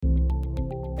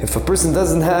If a person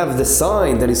doesn't have the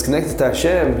sign that he's connected to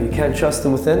Hashem, you can't trust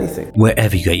him with anything.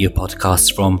 Wherever you get your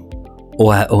podcasts from,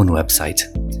 or our own website,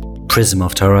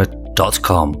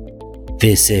 prismoftorah.com.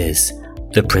 This is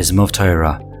the Prism of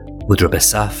Torah with Rabbi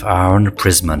Saf Aaron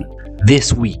Prisman.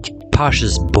 This week,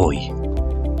 Parshas Bo,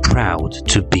 proud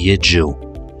to be a Jew.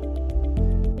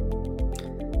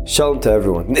 Shalom to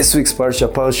everyone. This week's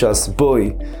Parsha, Parshas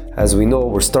Bo. As we know,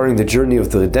 we're starting the journey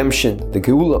of the redemption, the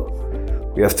Geula.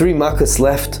 We have 3 makas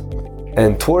left,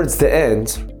 and towards the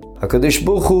end, HaKadosh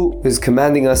Baruch Hu is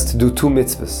commanding us to do 2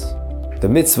 mitzvahs. The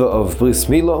mitzvah of Bris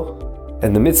Milah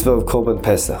and the mitzvah of Korban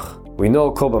Pesach. We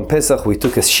know Korban Pesach, we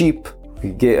took a sheep,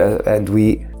 and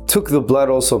we took the blood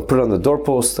also and put it on the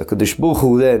doorpost. HaKadosh Baruch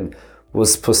Hu then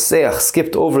was poseach,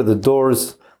 skipped over the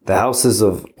doors, the houses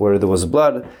of where there was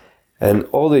blood, and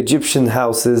all the Egyptian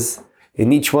houses,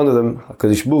 in each one of them,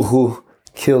 HaKadosh Baruch Hu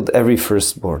killed every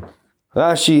firstborn.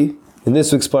 Rashi, in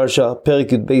this week's Parsha, Perek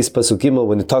Yud Beis Pasuk Gimel,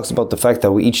 when it talks about the fact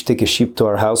that we each take a sheep to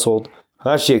our household,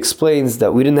 Rashi explains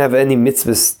that we didn't have any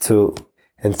mitzvahs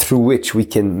and through which we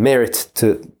can merit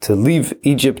to leave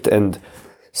Egypt and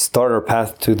start our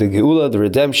path to the Geula, the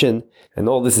redemption, and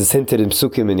all this is hinted in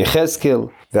Psukim and Yechezkel,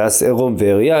 Vas Erom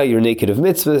Ve'Eriyah, you're naked of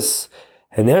mitzvahs,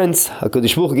 and hence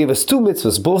HaKadosh Baruch Hu gave us 2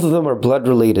 mitzvahs, both of them are blood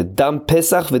related, Dam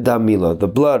Pesach v'Dam Milah, the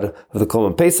blood of the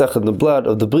Korban Pesach and the blood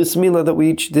of the Bris Milah that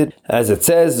we each did, as it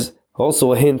says,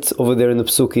 also a hint over there in the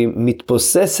Psukim,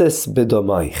 mitposeses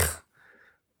bedomaich.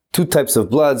 2 types of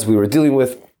bloods we were dealing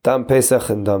with, Dam Pesach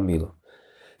and Dam Milah.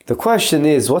 The question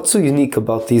is, what's so unique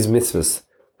about these mitzvahs?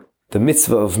 The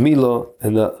mitzvah of Milah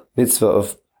and the mitzvah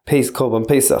of Korban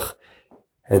Pesach.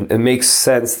 And it makes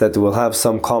sense that we'll have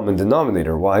some common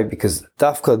denominator. Why? Because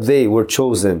dafka they were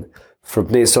chosen for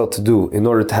Bnei Yisrael to do in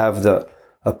order to have the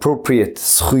appropriate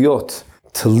zchuyot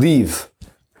to leave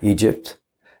Egypt.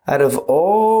 Out of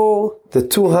all the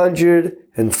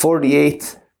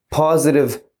 248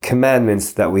 positive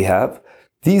commandments that we have,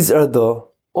 these are the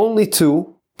only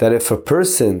 2 that if a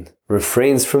person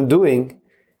refrains from doing,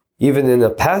 even in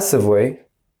a passive way,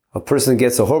 a person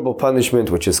gets a horrible punishment,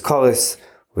 which is kares,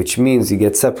 which means he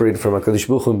gets separated from HaKadosh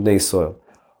Baruch Hu and Bnei Yisrael.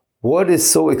 What is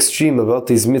so extreme about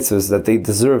these mitzvahs that they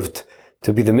deserved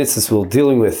to be the mitzvahs we're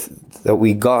dealing with, that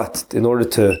we got in order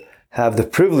to have the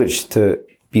privilege to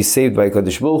be saved by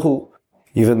HaKadosh Baruch Hu,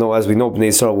 even though, as we know, Bnei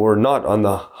Yisrael were not on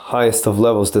the highest of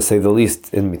levels, to say the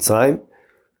least, in Mitzrayim,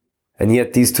 and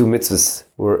yet these 2 mitzvahs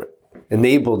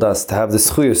enabled us to have the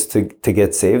zchuyos to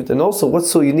get saved. And also,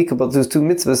 what's so unique about those 2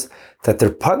 mitzvahs, that their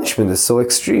punishment is so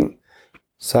extreme.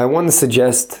 So I want to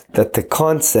suggest that the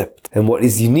concept and what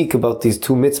is unique about these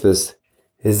 2 mitzvahs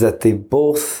is that they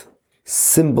both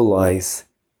symbolize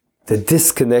the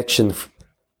disconnection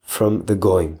from the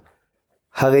Goyim.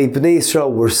 Harei Bnei Yisrael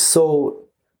were so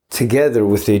together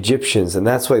with the Egyptians, and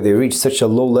that's why they reached such a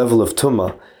low level of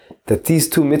Tumah, that these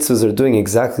 2 mitzvahs are doing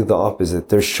exactly the opposite.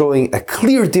 They're showing a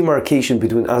clear demarcation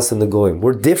between us and the Goyim.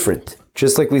 We're different.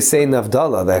 Just like we say in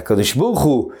Havdalah, that HaKadosh Baruch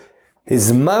Hu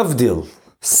is mavdil,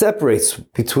 separates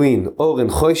between Or and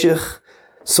Choshech,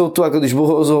 so too HaKadosh Baruch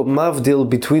Hu also mavdil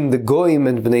between the Goyim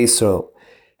and Bnei Yisrael.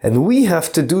 And we have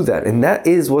to do that, and that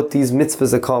is what these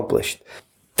mitzvahs accomplished.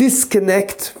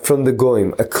 Disconnect from the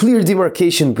Goyim, a clear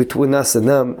demarcation between us and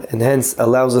them, and hence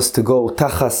allows us to go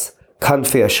tachas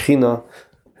kanfei Shechina,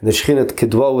 and the Shechina can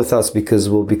dwell with us because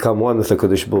we'll become one with the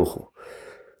HaKadosh Baruch Hu.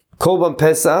 Korban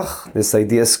Pesach, this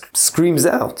idea screams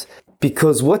out,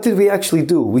 because what did we actually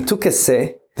do? We took a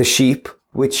seh, the sheep,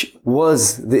 which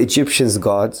was the Egyptians'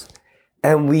 gods,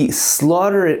 and we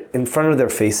slaughter it in front of their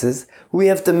faces. We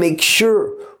have to make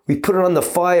sure we put it on the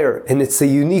fire, and it's a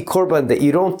unique korban that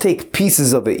you don't take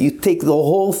pieces of it. You take the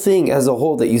whole thing as a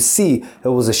whole, that you see it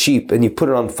was a sheep, and you put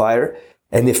it on fire.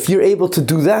 And if you're able to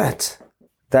do that,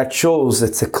 that shows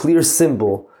it's a clear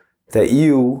symbol that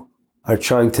you are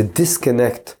trying to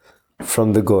disconnect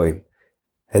from the Goyim.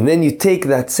 And then you take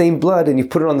that same blood and you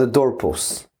put it on the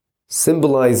doorposts,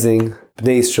 symbolizing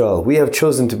Bnei Yisrael. We have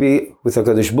chosen to be with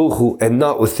HaKadosh Baruch Hu and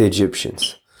not with the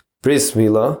Egyptians. Bris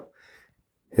Milah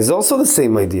is also the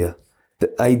same idea.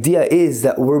 The idea is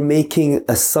that we're making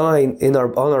a sign on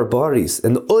our bodies,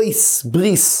 an ois,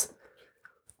 bris.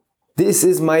 This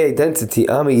is my identity,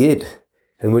 I'm a Yid,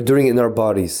 and we're doing it in our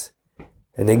bodies.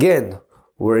 And again,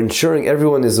 we're ensuring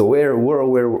everyone is aware, we're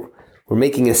aware, we're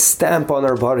making a stamp on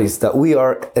our bodies that we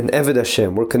are an Eved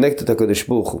Hashem, we're connected to HaKadosh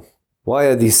Baruch Hu. Why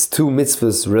are these 2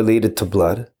 mitzvahs related to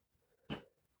blood?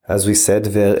 As we said,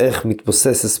 ve'erech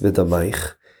mitposeses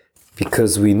bedamayich,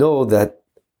 because we know that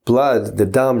blood, the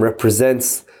dam,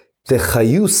 represents the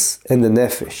chayus and the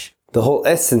nefesh, the whole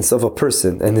essence of a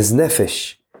person and his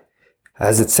nefesh.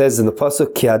 As it says in the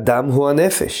pasuk, ki adam hu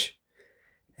nefesh.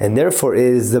 And therefore it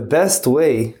is the best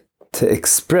way to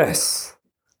express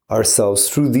ourselves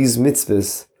through these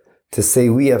mitzvahs, to say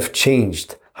we have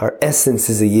changed. Our essence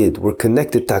is a Yid. We're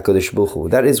connected to HaKadosh Baruch Hu.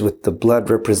 That is what the blood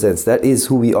represents. That is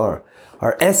who we are.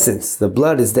 Our essence, the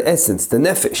blood is the essence, the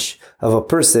nefesh of a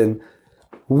person.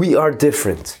 We are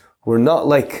different. We're not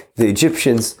like the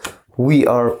Egyptians. We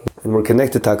are, and we're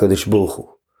connected to HaKadosh Baruch Hu.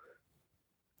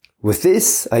 With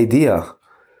this idea,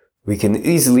 we can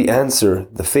easily answer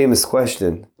the famous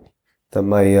question that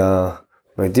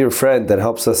my dear friend that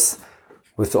helps us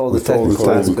with all the technical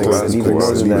aspects, and even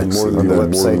more than that, on the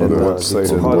website and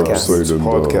the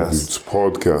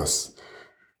podcast.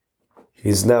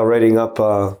 He's now writing up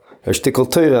a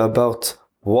shtickle Torah about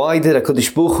why did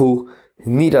HaKadosh Baruch Hu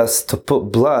need us to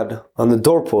put blood on the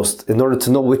doorpost in order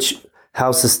to know which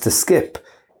houses to skip,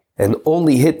 and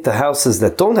only hit the houses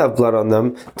that don't have blood on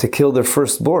them to kill their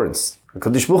firstborns.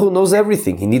 HaKadosh Baruch Hu knows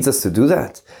everything. He needs us to do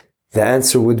that. The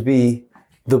answer would be,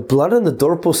 the blood on the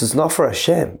doorpost is not for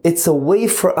Hashem. It's a way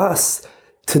for us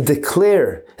to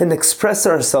declare and express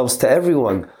ourselves to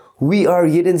everyone. We are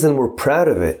Yiddish and we're proud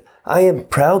of it. I am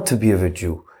proud to be of a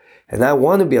Jew. And I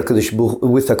want to be with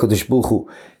HaKadosh Baruch Hu,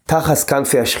 Tachas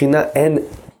Kanfei Ashchina, and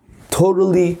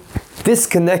totally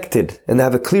disconnected and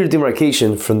have a clear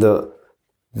demarcation from the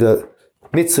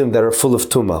mitzvahs that are full of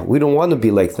tumah. We don't want to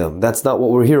be like them. That's not what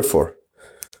we're here for.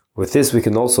 With this, we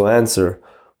can also answer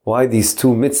why these two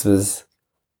mitzvahs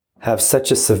have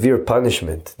such a severe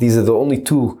punishment. These are the only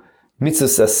two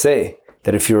mitzvahs that say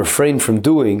that if you refrain from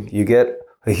doing, you get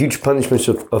a huge punishment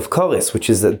of kares, which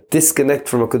is a disconnect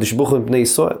from HaKadosh Baruch Hu and Bnei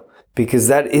Yisrael. Because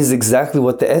that is exactly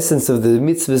what the essence of the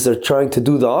mitzvahs are trying to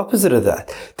do, the opposite of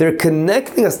that. They're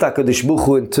connecting us to HaKadosh Baruch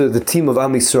Hu and to the team of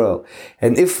Am Yisrael.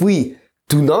 And if we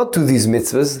do not do these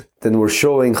mitzvahs, then we're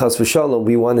showing, chas v'shalom,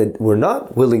 we're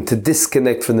not willing to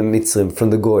disconnect from the mitzvahs, from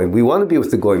the goyim. We want to be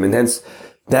with the goyim, and hence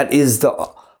that is the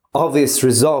obvious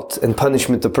result and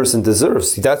punishment the person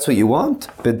deserves. That's what you want.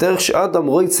 Okay,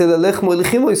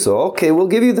 we'll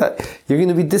give you that. You're going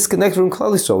to be disconnected from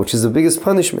Klal Yisrael, which is the biggest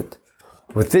punishment.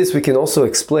 With this, we can also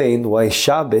explain why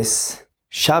Shabbos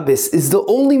is the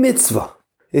only mitzvah.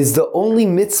 Is the only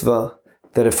mitzvah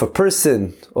that if a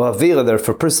person, or avera, that if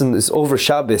a person is over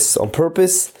Shabbos on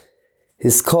purpose,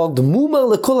 is called Muma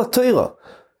L'Kol HaTorah.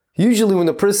 Usually when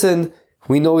a person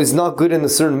we know is not good in a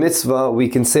certain mitzvah, we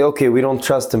can say, okay, we don't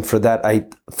trust him for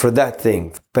that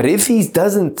thing. But if he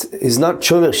is not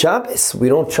Shomer Shabbos, we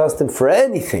don't trust him for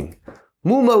anything.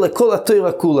 Muma L'Kol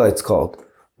HaTorah Kula, it's called.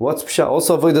 What's Pshat?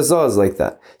 Also Avodah Zarah is like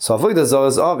that. So Avodah Zarah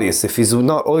is obvious. If he's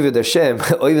not Oved Hashem,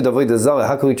 Oved Avodah Zarah,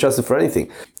 how can we trust him for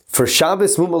anything? For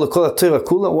Shabbos, Muma L'Kol HaTorah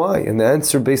Kula, why? And the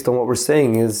answer based on what we're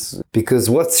saying is, because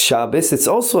what's Shabbos? It's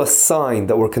also a sign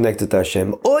that we're connected to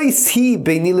Hashem. Ois hi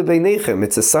beini lebeinechem.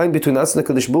 It's a sign between us and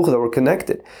the HaKadosh Baruch Hu that we're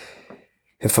connected.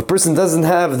 If a person doesn't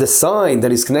have the sign that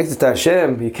he's connected to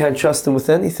Hashem, you can't trust him with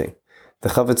anything. The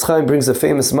Chavetz Chaim brings a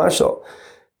famous mashal,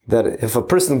 that if a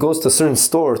person goes to a certain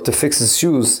store to fix his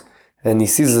shoes, and he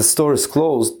sees the store is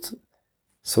closed,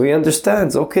 so he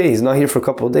understands, okay, he's not here for a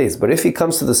couple of days. But if he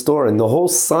comes to the store and the whole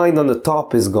sign on the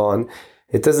top is gone,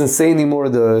 it doesn't say anymore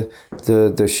the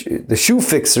shoe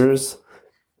fixers,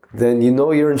 then you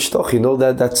know you're in shtoch, you know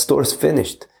that store is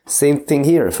finished. Same thing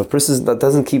here. If a person that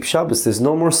doesn't keep Shabbos, there's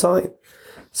no more sign.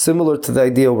 Similar to the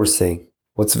idea we're saying.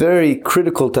 What's very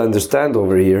critical to understand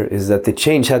over here is that the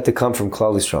change had to come from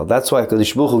Klal Yisrael. That's why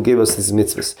HaKadosh Baruch Hu gave us these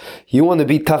mitzvahs. You want to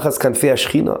be Tachas Kanfei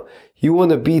Ashchina. You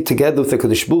want to be together with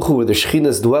HaKadosh Baruch Hu, where the Shechina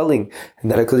is dwelling,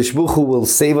 and that HaKadosh Baruch Hu will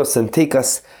save us and take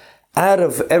us out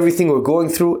of everything we're going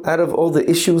through, out of all the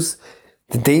issues,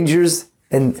 the dangers,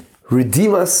 and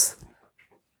redeem us.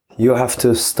 You have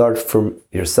to start from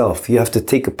yourself. You have to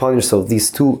take upon yourself these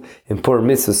two important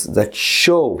mitzvahs that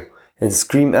show and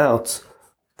scream out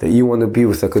that you want to be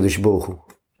with HaKadosh Baruch Hu.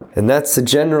 And that's the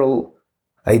general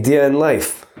idea in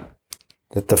life,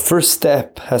 that the first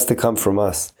step has to come from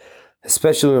us.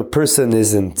 Especially when a person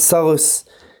is in tzarus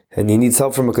and he needs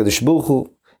help from HaKadosh Baruch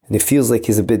Hu, and he feels like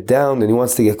he's a bit down and he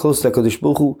wants to get close to HaKadosh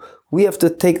Baruch Hu, we have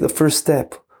to take the first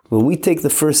step. When we take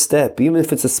the first step, even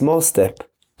if it's a small step,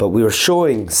 but we are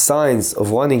showing signs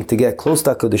of wanting to get close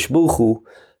to HaKadosh Baruch Hu,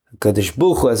 HaKadosh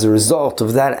Baruch Hu as a result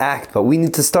of that act, but we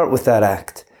need to start with that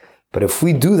act. But if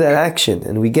we do that action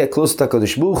and we get close to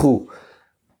HaKadosh Baruch Hu,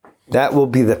 that will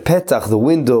be the petach, the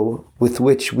window with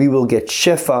which we will get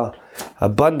shefa,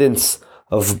 abundance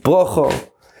of bracha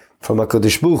from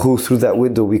HaKadosh Baruch Hu through that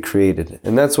window we created.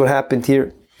 And that's what happened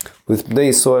here with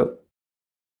Bnei Yisrael.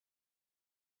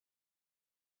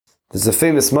 There's a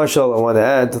famous mashal I want to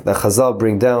add that Chazal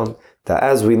bring down, that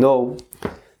as we know,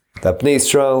 that Bnei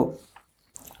Yisrael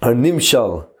are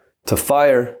nimshal to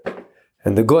fire,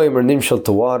 And the goyim are nimshal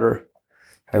to water.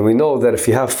 And we know that if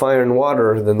you have fire and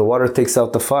water, then the water takes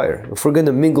out the fire. If we're going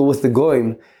to mingle with the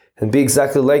goyim and be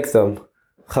exactly like them,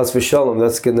 chas v'shalom,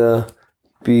 that's going to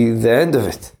be the end of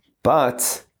it.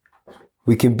 But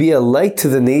we can be a light to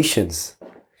the nations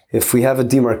if we have a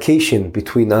demarcation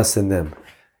between us and them.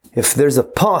 If there's a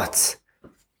pot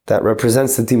that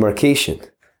represents the demarcation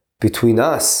between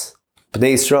us,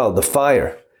 Bnei Israel, the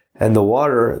fire, and the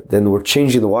water, then we're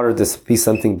changing the water to be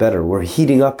something better. We're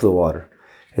heating up the water.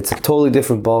 It's a totally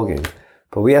different ballgame.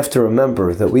 But we have to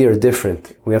remember that we are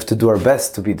different. We have to do our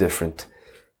best to be different.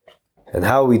 And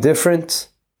how are we different?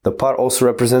 The pot also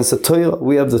represents the Torah.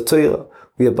 We have the Torah.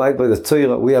 We abide by the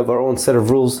Torah. We have our own set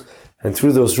of rules. And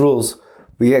through those rules,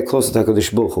 we get closer to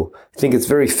HaKadosh Baruch Hu. I think it's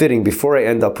very fitting, before I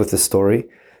end up with the story,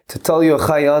 to tell you a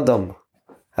Chai Adam.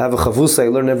 I have a Chavusa I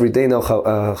learn every day now,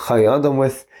 Chai Adam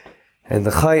with. And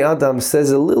the Chai Adam says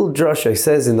a little drasha. He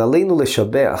says, in Aleinu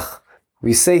Leshabeach,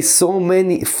 we say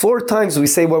 4 times we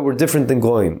say why we're different than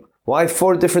Goyim. Why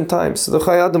 4 different times? So the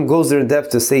Chai Adam goes there in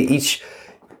depth to say each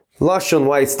Lashon,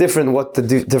 why it's different, what the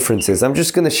difference is. I'm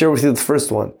just going to share with you the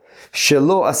first one.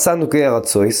 Shelo asanu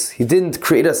ke'eratzois. He didn't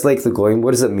create us like the goyim.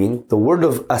 What does it mean? The word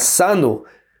of asanu,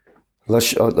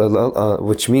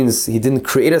 which means he didn't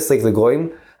create us like the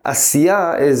goyim.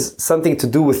 Asiyah is something to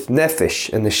do with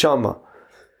nefesh and neshama.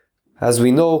 As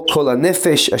we know, kol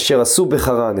nefesh asher asu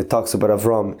becharan. It talks about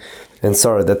Avram and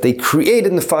Sarah, that they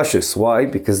created nefashis. Why?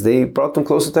 Because they brought them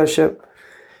closer to Hashem.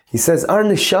 He says our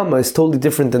neshama is totally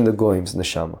different than the goyim's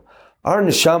neshama. Our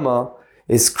neshama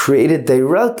is created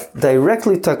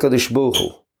directly to HaKadosh Baruch Hu.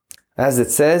 As it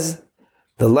says,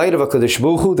 the light of HaKadosh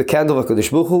Baruch Hu, the candle of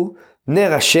HaKadosh Baruch Hu, Ner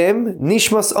Hashem,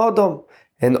 Nishmas Adam.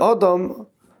 And Adam,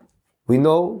 we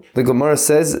know, the Gemara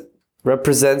says,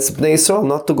 represents Bnei Yisrael,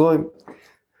 not the Goyim.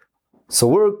 So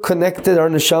we're connected, our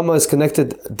neshama is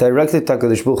connected directly to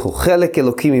HaKadosh Baruch Hu, Chelek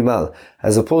Elokim Imal,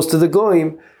 as opposed to the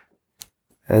Goyim.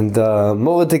 And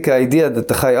more the idea that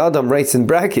the Chai Adam writes in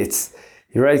brackets.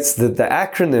 He writes that the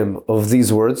acronym of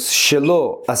these words,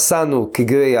 Shelo Asanu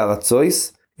Kigei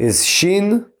Aratzois, is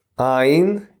Shin,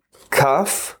 Ayin,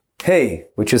 Kaf, Hey,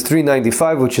 which is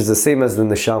 395, which is the same as the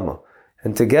Neshama.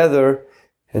 And together,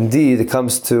 indeed, it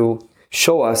comes to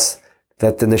show us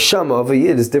that the Neshama of a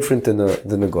Yid is different than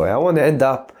the Goy. I want to end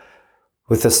up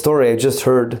with a story I just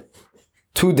heard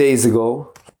 2 days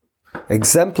ago.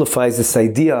 Exemplifies this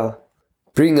idea,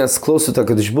 bringing us closer to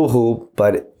HaKadosh Baruch Hu,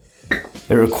 but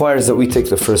it requires that we take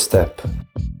the first step.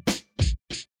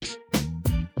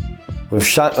 Rav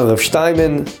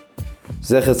Steinman,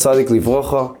 Zecher Tzadik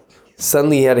Livrocha,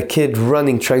 suddenly he had a kid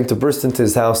running, trying to burst into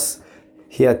his house.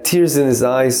 He had tears in his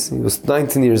eyes. He was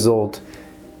 19 years old.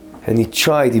 And he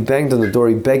banged on the door,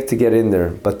 he begged to get in there.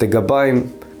 But the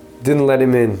Gabaim didn't let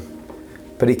him in.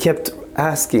 But he kept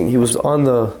asking. He was on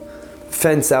the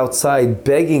fence outside,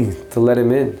 begging to let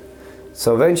him in.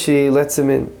 So eventually he lets him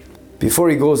in. Before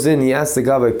he goes in, he asks the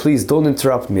Gabbai, please don't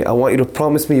interrupt me. I want you to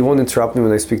promise me you won't interrupt me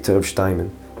when I speak to Rav Steinman.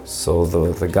 So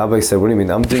the Gabbai said, what do you mean?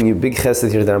 I'm doing you big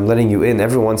chesed here that I'm letting you in.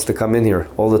 Everyone wants to come in here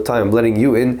all the time. I'm letting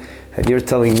you in and you're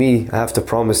telling me I have to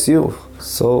promise you.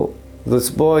 So this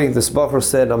Bachar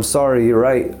said, I'm sorry, you're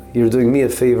right. You're doing me a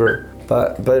favor.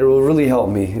 But it will really help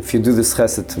me if you do this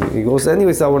chesed to me. He goes,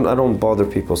 anyways, I don't bother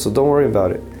people, so don't worry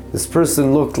about it. This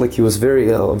person looked like he was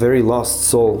a very lost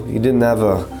soul. He didn't have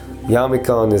a yarmulke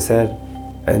on his head,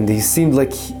 and he seemed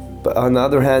like, but on the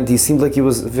other hand, he seemed like he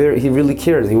really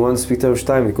cared. He wanted to speak to Rav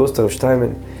Steinman. He goes to Rav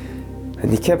Steinman,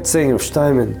 and he kept saying, Rav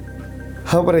Steinman,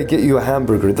 how about I get you a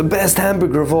hamburger? The best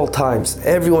hamburger of all times.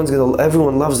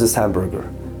 Everyone loves this hamburger.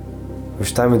 Rav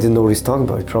Steinman didn't know what he's talking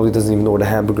about. He probably doesn't even know what a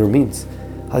hamburger means.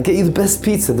 I'll get you the best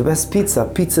pizza.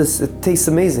 Pizza, it tastes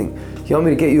amazing. You want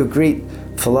me to get you a great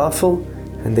falafel?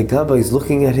 And the Gabbai is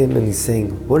looking at him and he's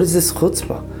saying, what is this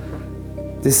chutzpah?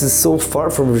 This is so far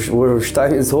from where Rav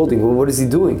Steinman is holding. Well, what is he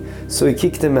doing? So he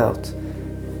kicked him out.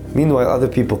 Meanwhile, other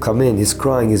people come in. He's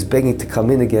crying. He's begging to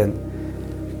come in again.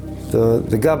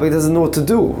 The Gabbai doesn't know what to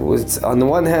do. On the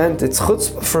one hand, it's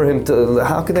chutzpah for him to.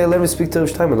 How can I let him speak to Rav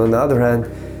Steinman? On the other hand,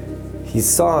 he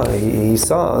saw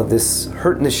this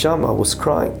hurt neshama was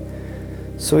crying.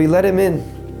 So he let him in.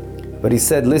 But he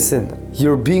said, listen,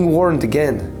 you're being warned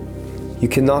again. You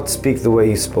cannot speak the way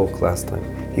you spoke last time.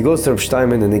 He goes to Rav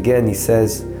Steinman and again he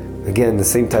says, the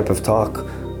same type of talk,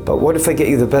 but what if I get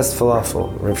you the best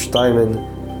falafel? Rav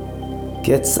Steinman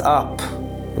gets up,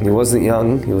 and he wasn't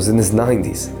young, he was in his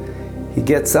 90s. He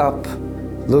gets up,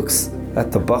 looks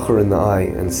at the Bachar in the eye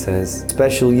and says,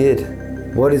 special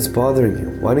Yid, what is bothering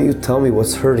you? Why don't you tell me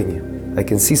what's hurting you? I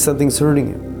can see something's hurting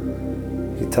you.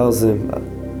 He tells him,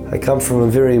 I come from a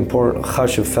very important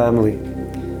chashuv family.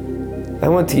 I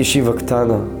went to Yeshiva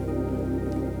Ktana.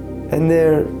 And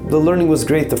there, the learning was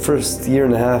great the first year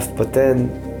and a half, but then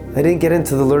I didn't get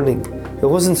into the learning. It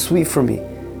wasn't sweet for me.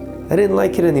 I didn't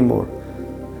like it anymore.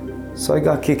 So I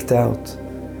got kicked out.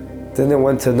 Then I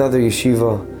went to another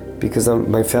yeshiva because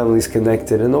my family's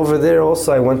connected. And over there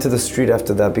also I went to the street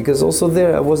after that because also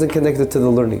there I wasn't connected to the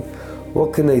learning.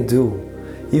 What can I do?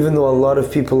 Even though a lot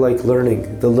of people like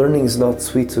learning, the learning is not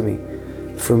sweet to me.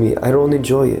 For me, I don't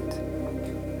enjoy it.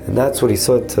 And that's what he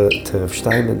said to Rav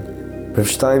Steinman. Rav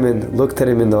Steinman looked at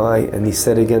him in the eye and he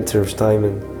said again to Rav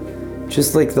Steinman,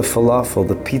 just like the falafel,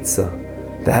 the pizza,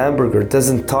 the hamburger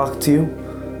doesn't talk to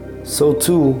you, so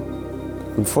too,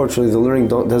 unfortunately, the learning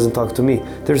doesn't talk to me.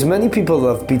 There's many people that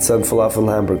love pizza and falafel and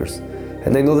hamburgers.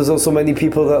 And I know there's also many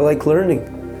people that like learning.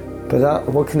 But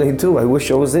what can I do? I wish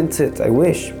I was into it. I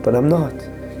wish, but I'm not.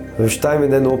 Rav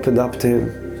Steinman then opened up to him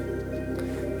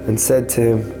and said to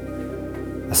him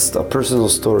a personal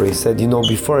story. He said,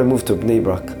 before I moved to Bnei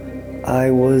Brak,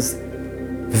 I was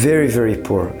very, very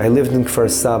poor. I lived in Kfar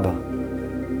Saba.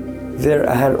 There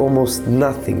I had almost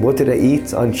nothing. What did I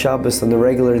eat on Shabbos on a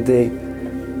regular day?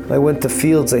 I went to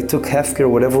fields, I took hefker,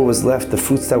 whatever was left, the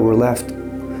fruits that were left.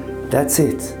 That's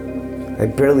it. I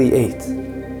barely ate.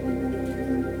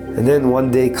 And then one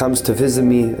day comes to visit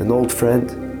me an old friend.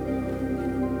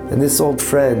 And this old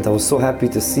friend I was so happy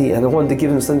to see, and I wanted to give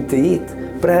him something to eat,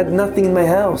 but I had nothing in my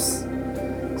house.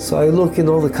 So I look in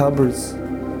all the cupboards.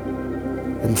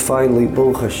 And finally,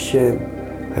 Baruch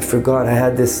Hashem, I forgot I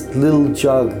had this little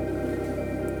jug,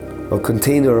 a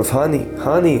container of honey.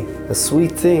 Honey, a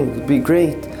sweet thing, would be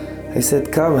great. I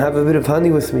said, come, have a bit of honey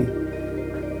with me.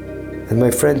 And my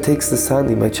friend takes this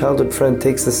honey, my childhood friend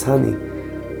takes this honey,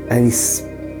 and he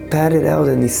spat it out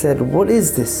and he said, what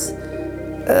is this?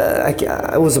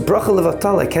 It was a bracha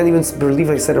levatal. I can't even believe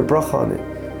I said a bracha on it.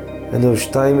 And Rav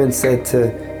Steinman said to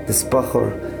this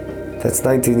bachor, that's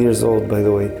 19 years old by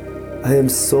the way, I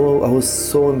was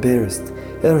so embarrassed.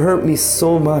 It hurt me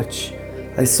so much.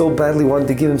 I so badly wanted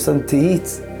to give him something to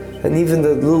eat. And even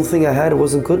the little thing I had, it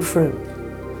wasn't good for him.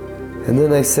 And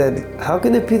then I said, how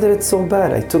can it be that it's so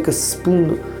bad? I took a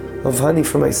spoon of honey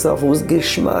for myself. It was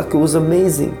gishmak, it was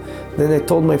amazing. Then I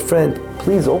told my friend,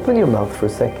 please open your mouth for a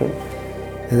second.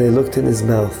 And I looked in his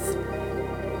mouth.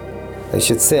 I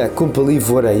should say I couldn't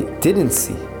believe what I didn't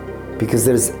see. Because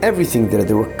there's everything there.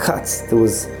 There were cuts, there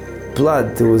was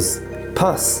blood, there was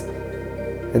pus.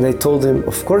 And I told him,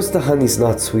 of course the honey's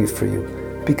not sweet for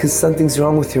you, because something's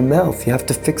wrong with your mouth. You have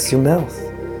to fix your mouth.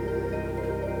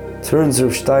 Turns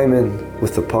Rav Steinman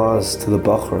with a pause to the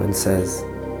bachor and says,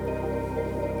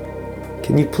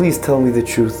 can you please tell me the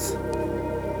truth?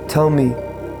 Tell me,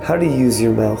 how do you use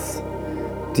your mouth?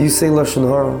 Do you say Lashon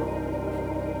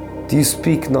Hara? Do you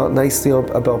speak not nicely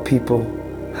about people?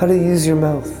 How do you use your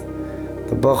mouth?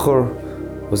 The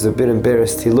bachor was a bit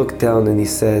embarrassed. He looked down and he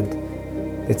said,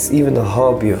 it's even a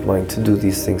hobby of mine to do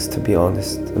these things, to be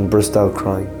honest, and burst out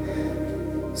crying.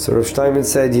 So Rav Steinman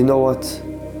said, you know what?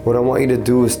 What I want you to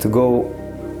do is to go,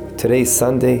 today's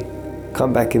Sunday,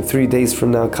 come back in 3 days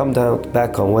from now, come down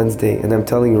back on Wednesday, and I'm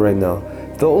telling you right now,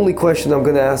 the only question I'm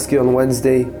going to ask you on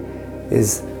Wednesday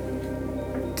is,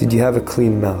 did you have a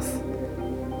clean mouth?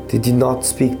 Did you not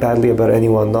speak badly about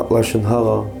anyone, not Lashon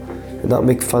Hara, and not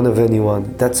make fun of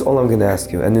anyone? That's all I'm going to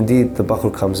ask you. And indeed, the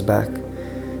bachor comes back,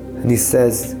 and he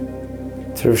says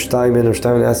to Rav Steinman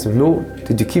asks him, no,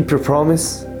 did you keep your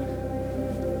promise?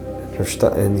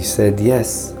 And he said,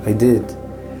 yes, I did.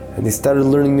 And he started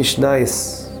learning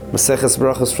Mishnayos, Maseches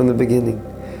Brachos from the beginning.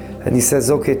 And he says,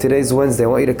 okay, today's Wednesday, I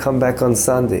want you to come back on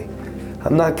Sunday.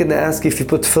 I'm not going to ask if you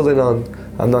put tefillin on.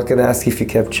 I'm not going to ask if you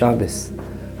kept Shabbos.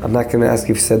 I'm not going to ask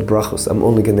if you said brachos. I'm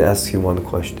only going to ask you one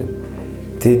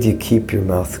question. Did you keep your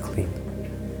mouth clean?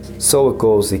 So it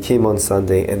goes, they came on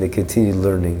Sunday and they continued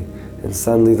learning. And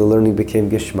suddenly the learning became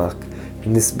gishmak.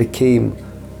 And this became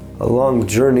a long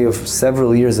journey of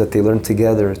several years that they learned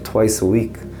together twice a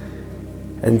week.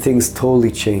 And things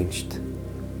totally changed.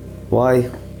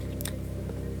 Why?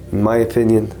 In my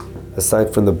opinion,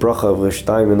 aside from the bracha of Rav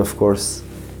Steinman, of course,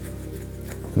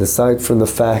 and aside from the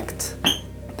fact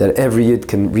that every Yid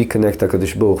can reconnect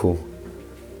HaKadosh Baruch Hu,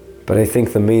 but I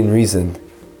think the main reason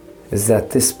is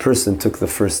that this person took the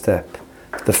first step.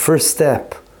 The first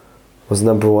step was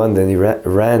number one, that he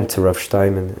ran to Rav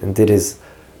Steinman and did his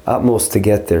utmost to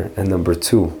get there, and number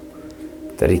two,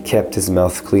 that he kept his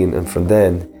mouth clean, and from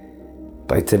then,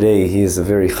 by today, he is a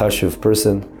very chashuv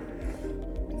person.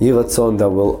 Yiratzon that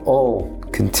will all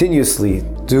continuously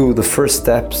do the first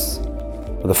steps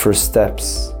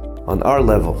on our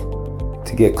level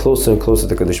to get closer and closer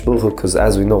to Kadosh Baruch Hu, because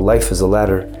as we know, life is a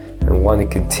ladder, and we want to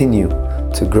continue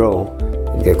to grow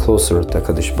and get closer to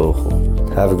Kadosh Baruch Hu.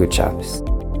 Have a good Shabbos.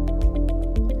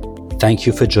 Thank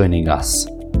you for joining us.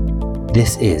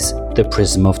 This is the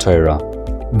Prism of Torah.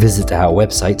 Visit our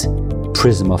website,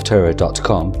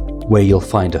 prismoftorah.com, where you'll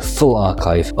find a full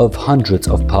archive of hundreds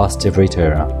of past Divrei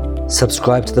Torah.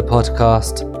 Subscribe to the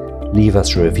podcast, leave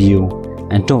us a review,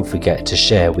 and don't forget to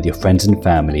share with your friends and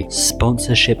family.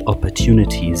 Sponsorship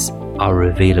opportunities are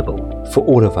available for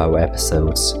all of our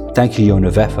episodes. Thank you,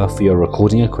 Yona Vefa, for your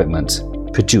recording equipment.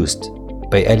 Produced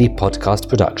by Eli Podcast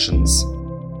Productions.